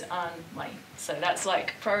 you need to earn money. So that's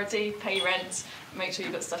priority, pay rent, make sure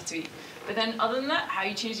you've got stuff to eat. But then other than that, how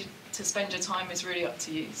you choose to spend your time is really up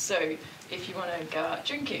to you. So if you want to go out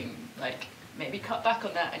drinking, maybe cut back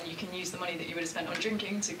on that, and you can use the money that you would have spent on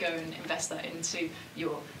drinking to go and invest that into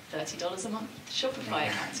your $30 a month Shopify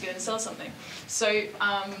account to go and sell something. So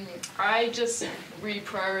I just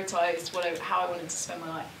reprioritised how I wanted to spend my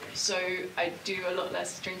life. So I do a lot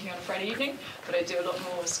less drinking on a Friday evening, but I do a lot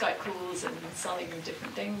more Skype calls and selling of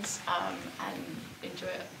different things, and enjoy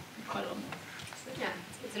it quite a lot more. So, yeah,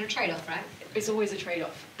 it's a trade-off, right? It's always a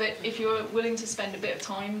trade-off. But if you're willing to spend a bit of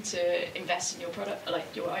time to invest in your product,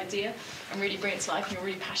 your idea, and really bring it to life, and you're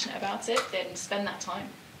really passionate about it, then spend that time.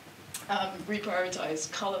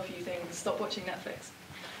 Reprioritise, cull a few things, stop watching Netflix.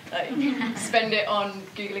 Spend it on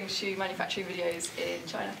Googling shoe manufacturing videos in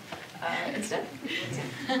China instead.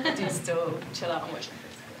 Do still chill out and watch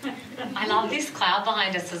Netflix. I love this cloud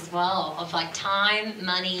behind us as well, of time,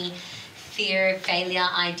 money, fear, failure,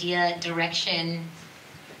 idea, direction.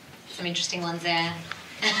 Some interesting ones there.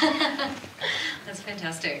 That's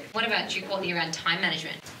fantastic. What about you, Courtney, around time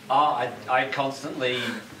management? I constantly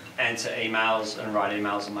answer emails and write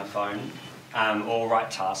emails on my phone, or write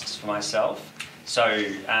tasks for myself. So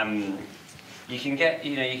you can get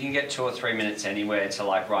 2 or 3 minutes anywhere to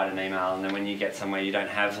write an email, and then when you get somewhere, you don't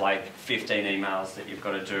have 15 emails that you've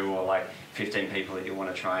got to do, or 15 people that you want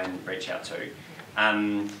to try and reach out to.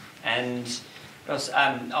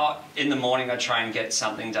 In the morning, I try and get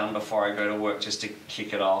something done before I go to work, just to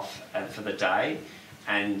kick it off for the day,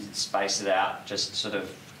 and space it out, just sort of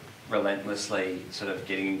relentlessly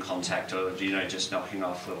getting in contact, or just knocking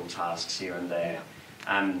off little tasks here and there.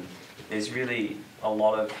 There's really a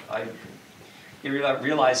lot of you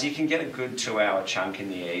realise you can get a good 2-hour chunk in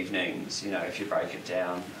the evenings, you know, if you break it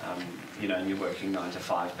down, you know, and you're working 9 to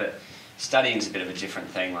 5. But studying's a bit of a different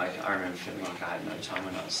thing. Like, I remember feeling like I had no time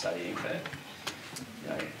when I was studying, but, you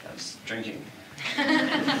know, I was drinking.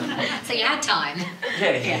 So you had time.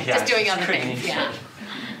 Yeah. Just doing other things. Yeah.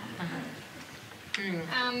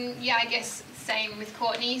 Yeah, I guess same with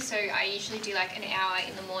Courtney. So I usually do like an hour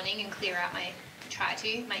in the morning and clear out my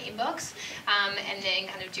inbox, and then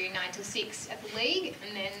kind of do 9 till 6 at the league,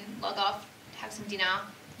 and then log off, have some dinner,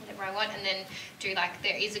 whatever I want, and then do like,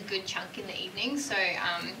 there is a good chunk in the evening. So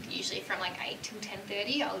usually from like 8 till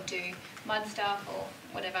 10:30, I'll do mud stuff or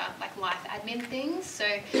whatever, like life admin things. So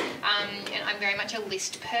and I'm very much a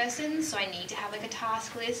list person, so I need to have like a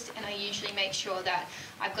task list, and I usually make sure that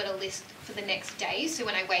I've got a list for the next day, so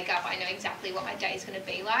when I wake up I know exactly what my day is going to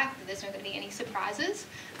be like, that there's not going to be any surprises,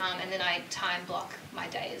 and then I time block my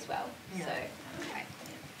day as well. Yeah. So Okay.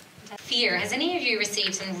 Fear. Has any of you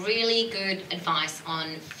received some really good advice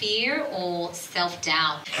on fear or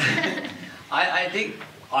self-doubt? I think,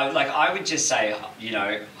 I would just say, you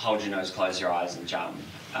know, hold your nose, close your eyes and jump.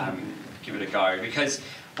 Give it a go, because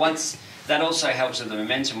once that also helps with the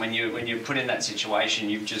momentum. When you're put in that situation,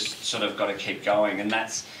 you've just sort of got to keep going, and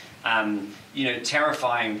that's you know,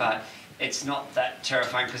 terrifying, but it's not that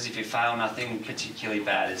terrifying, because if you fail, nothing particularly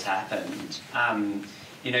bad has happened.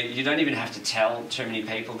 You know, you don't even have to tell too many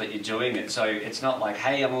people that you're doing it, so it's not like,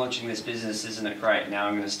 hey, I'm launching this business, isn't it great, now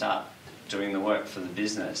I'm going to start doing the work for the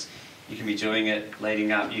business. You can be doing it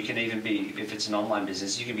leading up. You can even be, if it's an online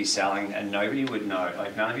business, you can be selling and nobody would know,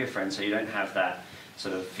 like none of your friends, so you don't have that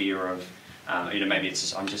sort of fear of, you know, maybe it's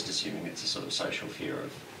just, I'm just assuming it's a sort of social fear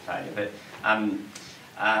of failure. But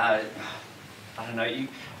I don't know, you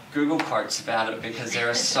Google quotes about it, because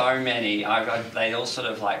there are so many. They all sort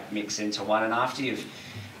of like mix into one, and after you've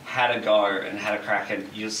had a go and had a crack, and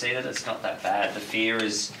you'll see that it's not that bad. The fear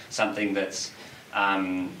is something that's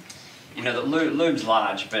you know, that looms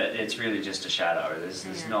large, but it's really just a shadow.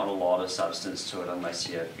 There's not a lot of substance to it, unless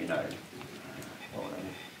you're, you know,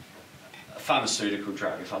 a pharmaceutical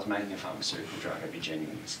drug. If I was making a pharmaceutical drug, I'd be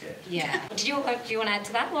genuinely scared. Yeah. Do you want to add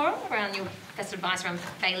to that, Laura, around your best advice around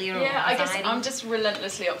failure or Yeah, I anxiety? guess I'm just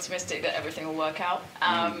relentlessly optimistic that everything will work out,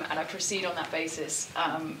 and I proceed on that basis.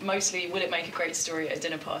 Mostly, will it make a great story at a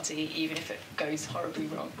dinner party, even if it goes horribly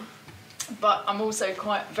wrong? But I'm also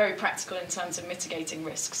very practical in terms of mitigating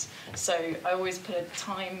risks. So I always put a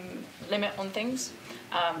time limit on things,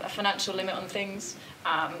 a financial limit on things,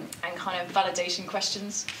 and kind of validation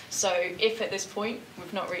questions. So if at this point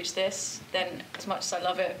we've not reached this, then as much as I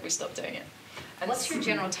love it, we stop doing it. And what's your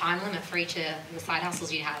general time limit for each of the side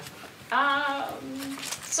hustles you have?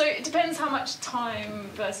 So it depends how much time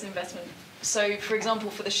versus investment. So for example,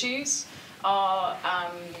 for the shoes, our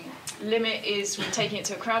limit is we're taking it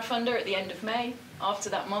to a crowdfunder at the end of May. After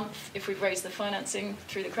that month, if we've raised the financing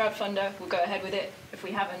through the crowdfunder, we'll go ahead with it. If we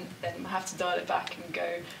haven't, then we'll have to dial it back and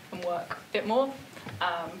go and work a bit more.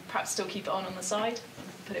 Perhaps still keep it on the side,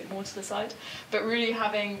 put it more to the side. But really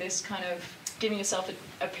having this kind of, giving yourself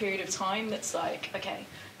a period of time that's like, okay,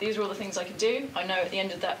 these are all the things I can do. I know at the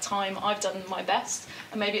end of that time I've done my best,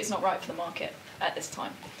 and maybe it's not right for the market at this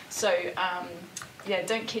time. So yeah,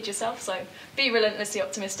 don't kid yourself. So be relentlessly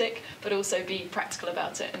optimistic, but also be practical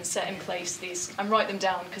about it and set in place these, and write them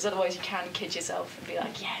down, because otherwise you can kid yourself and be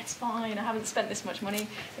like, yeah, it's fine, I haven't spent this much money.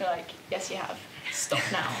 You're like, yes, you have. Stop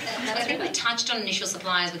now. I think we touched on initial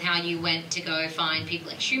suppliers with how you went to go find people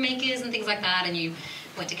like shoemakers and things like that, and you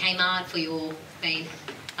went to Kmart for your main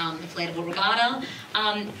inflatable regatta.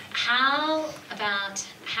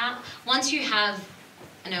 Once you have,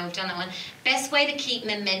 I know we've done that one, best way to keep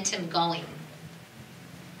momentum going?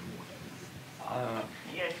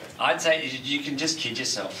 I'd say you can just kid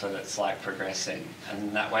yourself that it's like progressing,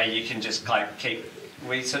 and that way you can just like keep.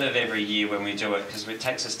 We sort of every year when we do it, because it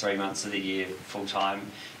takes us 3 months of the year full time,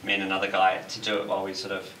 me and another guy, to do it while we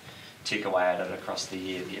sort of tick away at it across the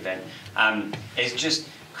year. The event is just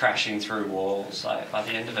crashing through walls. Like by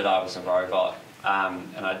the end of it, I was a robot,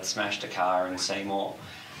 and I'd smashed a car in Seymour.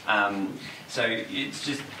 So it's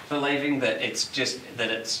just believing that it's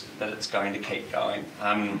going to keep going,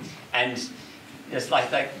 and. It's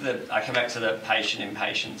like I come back to the patient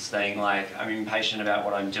impatience thing. Like, I'm impatient about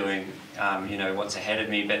what I'm doing, you know, what's ahead of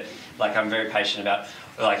me, but like I'm very patient about,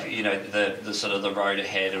 like, you know, the sort of the road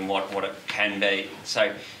ahead and what it can be.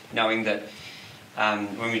 So knowing that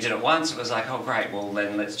when we did it once, it was like, oh great, well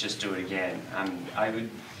then let's just do it again.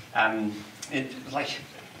 Like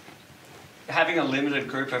having a limited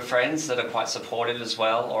group of friends that are quite supportive as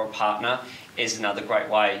well, or a partner, is another great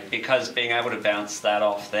way, because being able to bounce that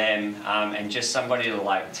off them, and just somebody to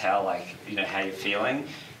like tell, like, you know, how you're feeling,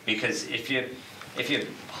 because if you if you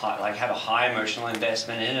have a high emotional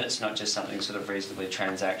investment in it, it's not just something sort of reasonably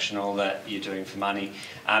transactional that you're doing for money.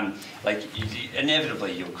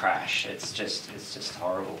 Inevitably you'll crash. It's just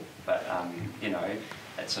horrible. But you know,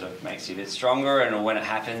 it sort of makes you a bit stronger, and when it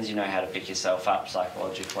happens, you know how to pick yourself up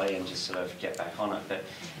psychologically and just sort of get back on it. But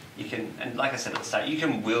you can, and like I said at the start, you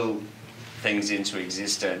can will things into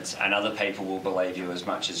existence, and other people will believe you as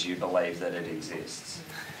much as you believe that it exists.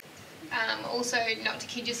 Also, not to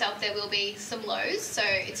kid yourself, there will be some lows, so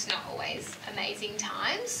it's not always amazing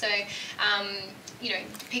times. So, you know,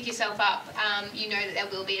 pick yourself up. You know that there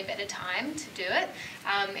will be a better time to do it,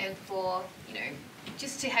 and for, you know,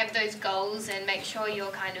 just to have those goals and make sure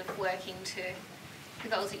you're kind of working to the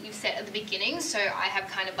goals that you've set at the beginning. So I have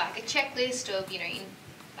kind of like a checklist of, you know, in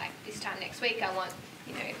like this time next week I want,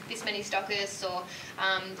 you know, this many stockists, or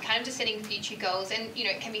kind of just setting future goals. And, you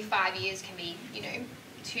know, it can be 5 years, can be, you know,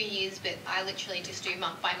 2 years, but I literally just do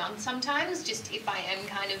month by month sometimes, just if I am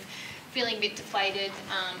kind of feeling a bit deflated.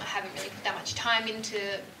 I haven't really put that much time into,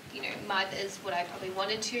 you know, mud as what I probably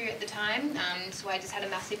wanted to at the time. So I just had a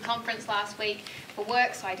massive conference last week for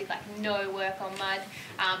work, so I did like no work on mud,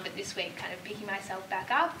 but this week kind of picking myself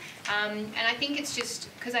back up. And I think it's just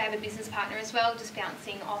because I have a business partner as well, just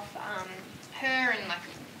bouncing off her and like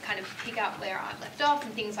kind of pick up where I've left off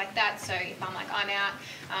and things like that. So if I'm like, I'm out,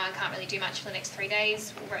 can't really do much for the next 3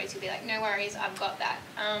 days, Rosie will be like, no worries, I've got that.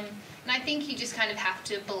 And I think you just kind of have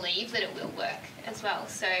to believe that it will work as well.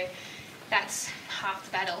 So that's half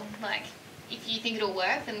the battle. Like, if you think it'll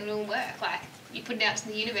work, then it'll work. Like, you put it out to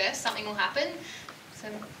the universe, something will happen, so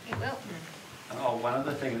it will. Oh, one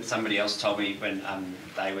other thing that somebody else told me when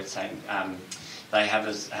they were saying they had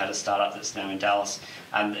a startup that's now in Dallas,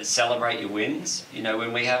 celebrate your wins. You know,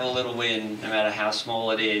 when we have a little win, no matter how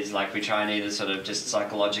small it is, like we try and either sort of just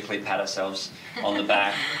psychologically pat ourselves on the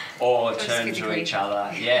back or turn to each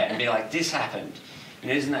other, and be like, this happened. You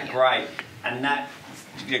know, isn't that great? And that,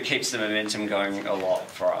 you know, keeps the momentum going a lot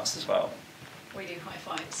for us as well. We do high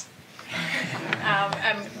fives.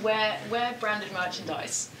 Wear branded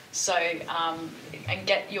merchandise. So, and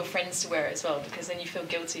get your friends to wear it as well, because then you feel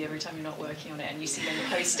guilty every time you're not working on it and you see them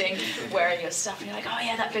posting, wearing your stuff, and you're like, oh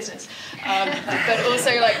yeah, that business. But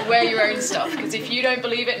also, like, wear your own stuff, because if you don't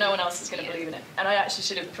believe it, no one else is going to believe in it. And I actually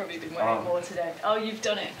should have probably been wearing more today. Oh, you've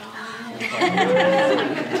done it. Oh.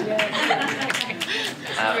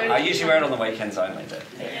 I usually wear it on the weekends only, but...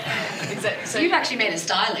 Exactly. So you've actually made it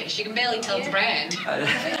stylish. You can barely tell it's a brand.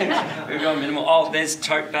 We've gone minimal. Oh, there's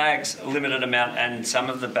tote bags, a limited amount, and some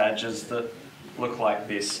of the badges that look like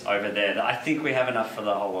this over there. I think we have enough for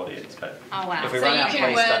the whole audience, but oh, wow. if we so run you out,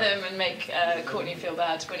 can wear them and make Courtney feel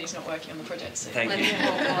bad when he's not working on the project. So. Thank you.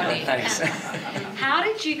 Thanks. How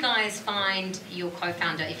did you guys find your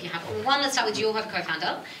co-founder? If you have one, let's start with you all have a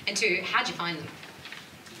co-founder, and two, how'd you find them?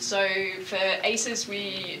 So for ACEs,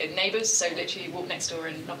 we neighbours, so literally walked next door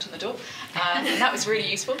and knocked on the door, and that was really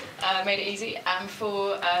useful, made it easy. And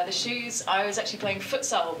for the shoes, I was actually playing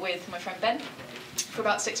futsal with my friend Ben for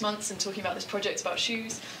about 6 months and talking about this project about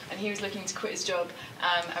shoes, and he was looking to quit his job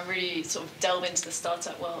and really sort of delve into the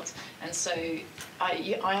startup world. And so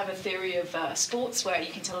I have a theory of sports where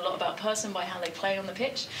you can tell a lot about a person by how they play on the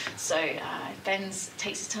pitch. So Ben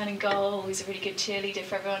takes his turn in goal, he's a really good cheerleader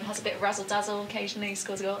for everyone, has a bit of razzle-dazzle occasionally,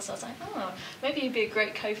 scores a goal. So I was like, oh, maybe he'd be a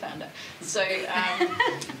great co-founder. So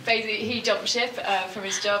basically he jumped ship from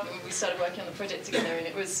his job and we started working on the project together, and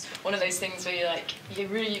it was one of those things where you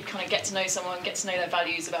really kind of get to know someone, get to know their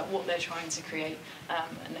values about what they're trying to create,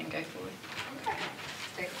 and then go forward.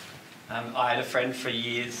 I had a friend for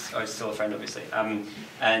years. Oh, still a friend, obviously. He's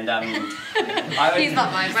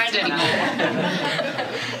not my friend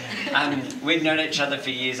anymore. We'd known each other for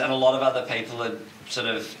years, and a lot of other people had sort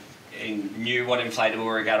of knew what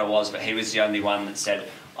inflatable regatta was, but he was the only one that said,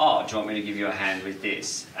 "Oh, do you want me to give you a hand with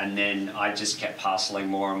this?" And then I just kept parceling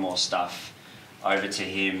more and more stuff over to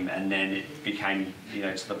him, and then it became, you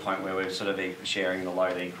know, to the point where we were sort of sharing the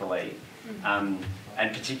load equally.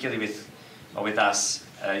 And particularly with us,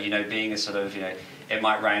 you know, being a sort of, you know, it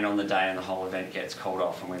might rain on the day and the whole event gets called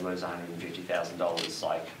off and we lose $150,000.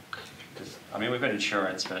 Like, I mean, we've got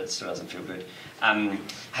insurance, but it still doesn't feel good.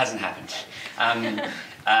 Hasn't happened.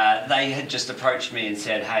 They had just approached me and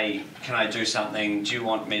said, "Hey, can I do something? Do you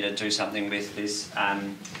want me to do something with this?"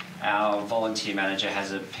 Our volunteer manager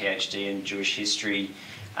has a PhD in Jewish history.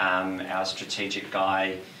 Our strategic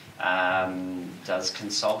guy does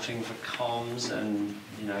consulting for comms, and,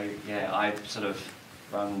 you know, yeah, I sort of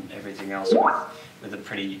run everything else with a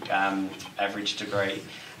pretty average degree,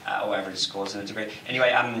 or average scores in a degree.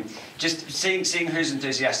 Anyway, just seeing who's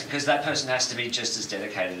enthusiastic, because that person has to be just as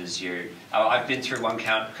dedicated as you. I've been through one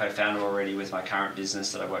co-founder already with my current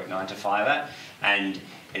business that I work 9 to 5 at, And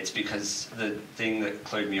it's because the thing that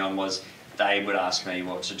clued me on was they would ask me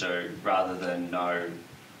what to do rather than know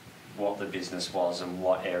what the business was and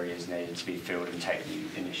what areas needed to be filled and take the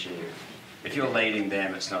initiative. If you're leading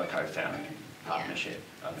them, it's not a co-founding partnership.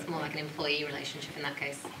 Yeah. It's more like an employee relationship in that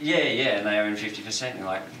case. Yeah, and they own 50%. You're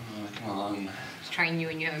like, oh, come on. Train you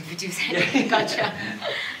and you own 50%. Yeah. Gotcha.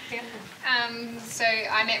 Yeah. So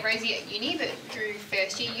I met Rosie at uni, but through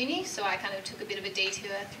first year uni, so I kind of took a bit of a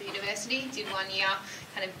detour through university, did 1 year,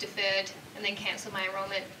 kind of deferred, and then cancelled my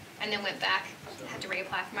enrolment, and then went back, had to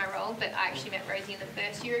reapply for my role, but I actually met Rosie in the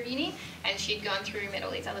first year of uni, and she'd gone through, met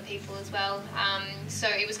all these other people as well. So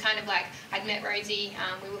it was kind of like, I'd met Rosie,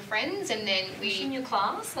 we were friends, and then we... Was she in your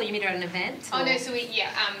class, or you met her at an event? Oh no, so we, in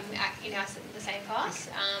the same class.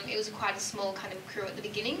 It was quite a small kind of crew at the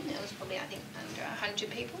beginning. It was probably, I think, under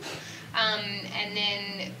 100 people. And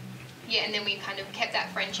then we kind of kept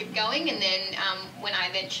that friendship going, and then when I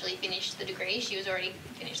eventually finished the degree, she was already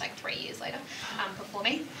finished like 3 years later before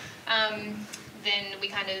me, then we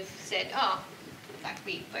kind of said, oh, like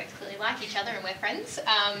we both clearly like each other and we're friends,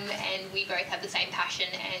 and we both have the same passion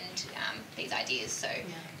and these ideas, so... Yeah.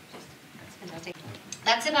 That's fantastic.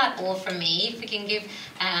 That's about all from me. If we can give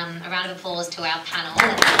a round of applause to our panel.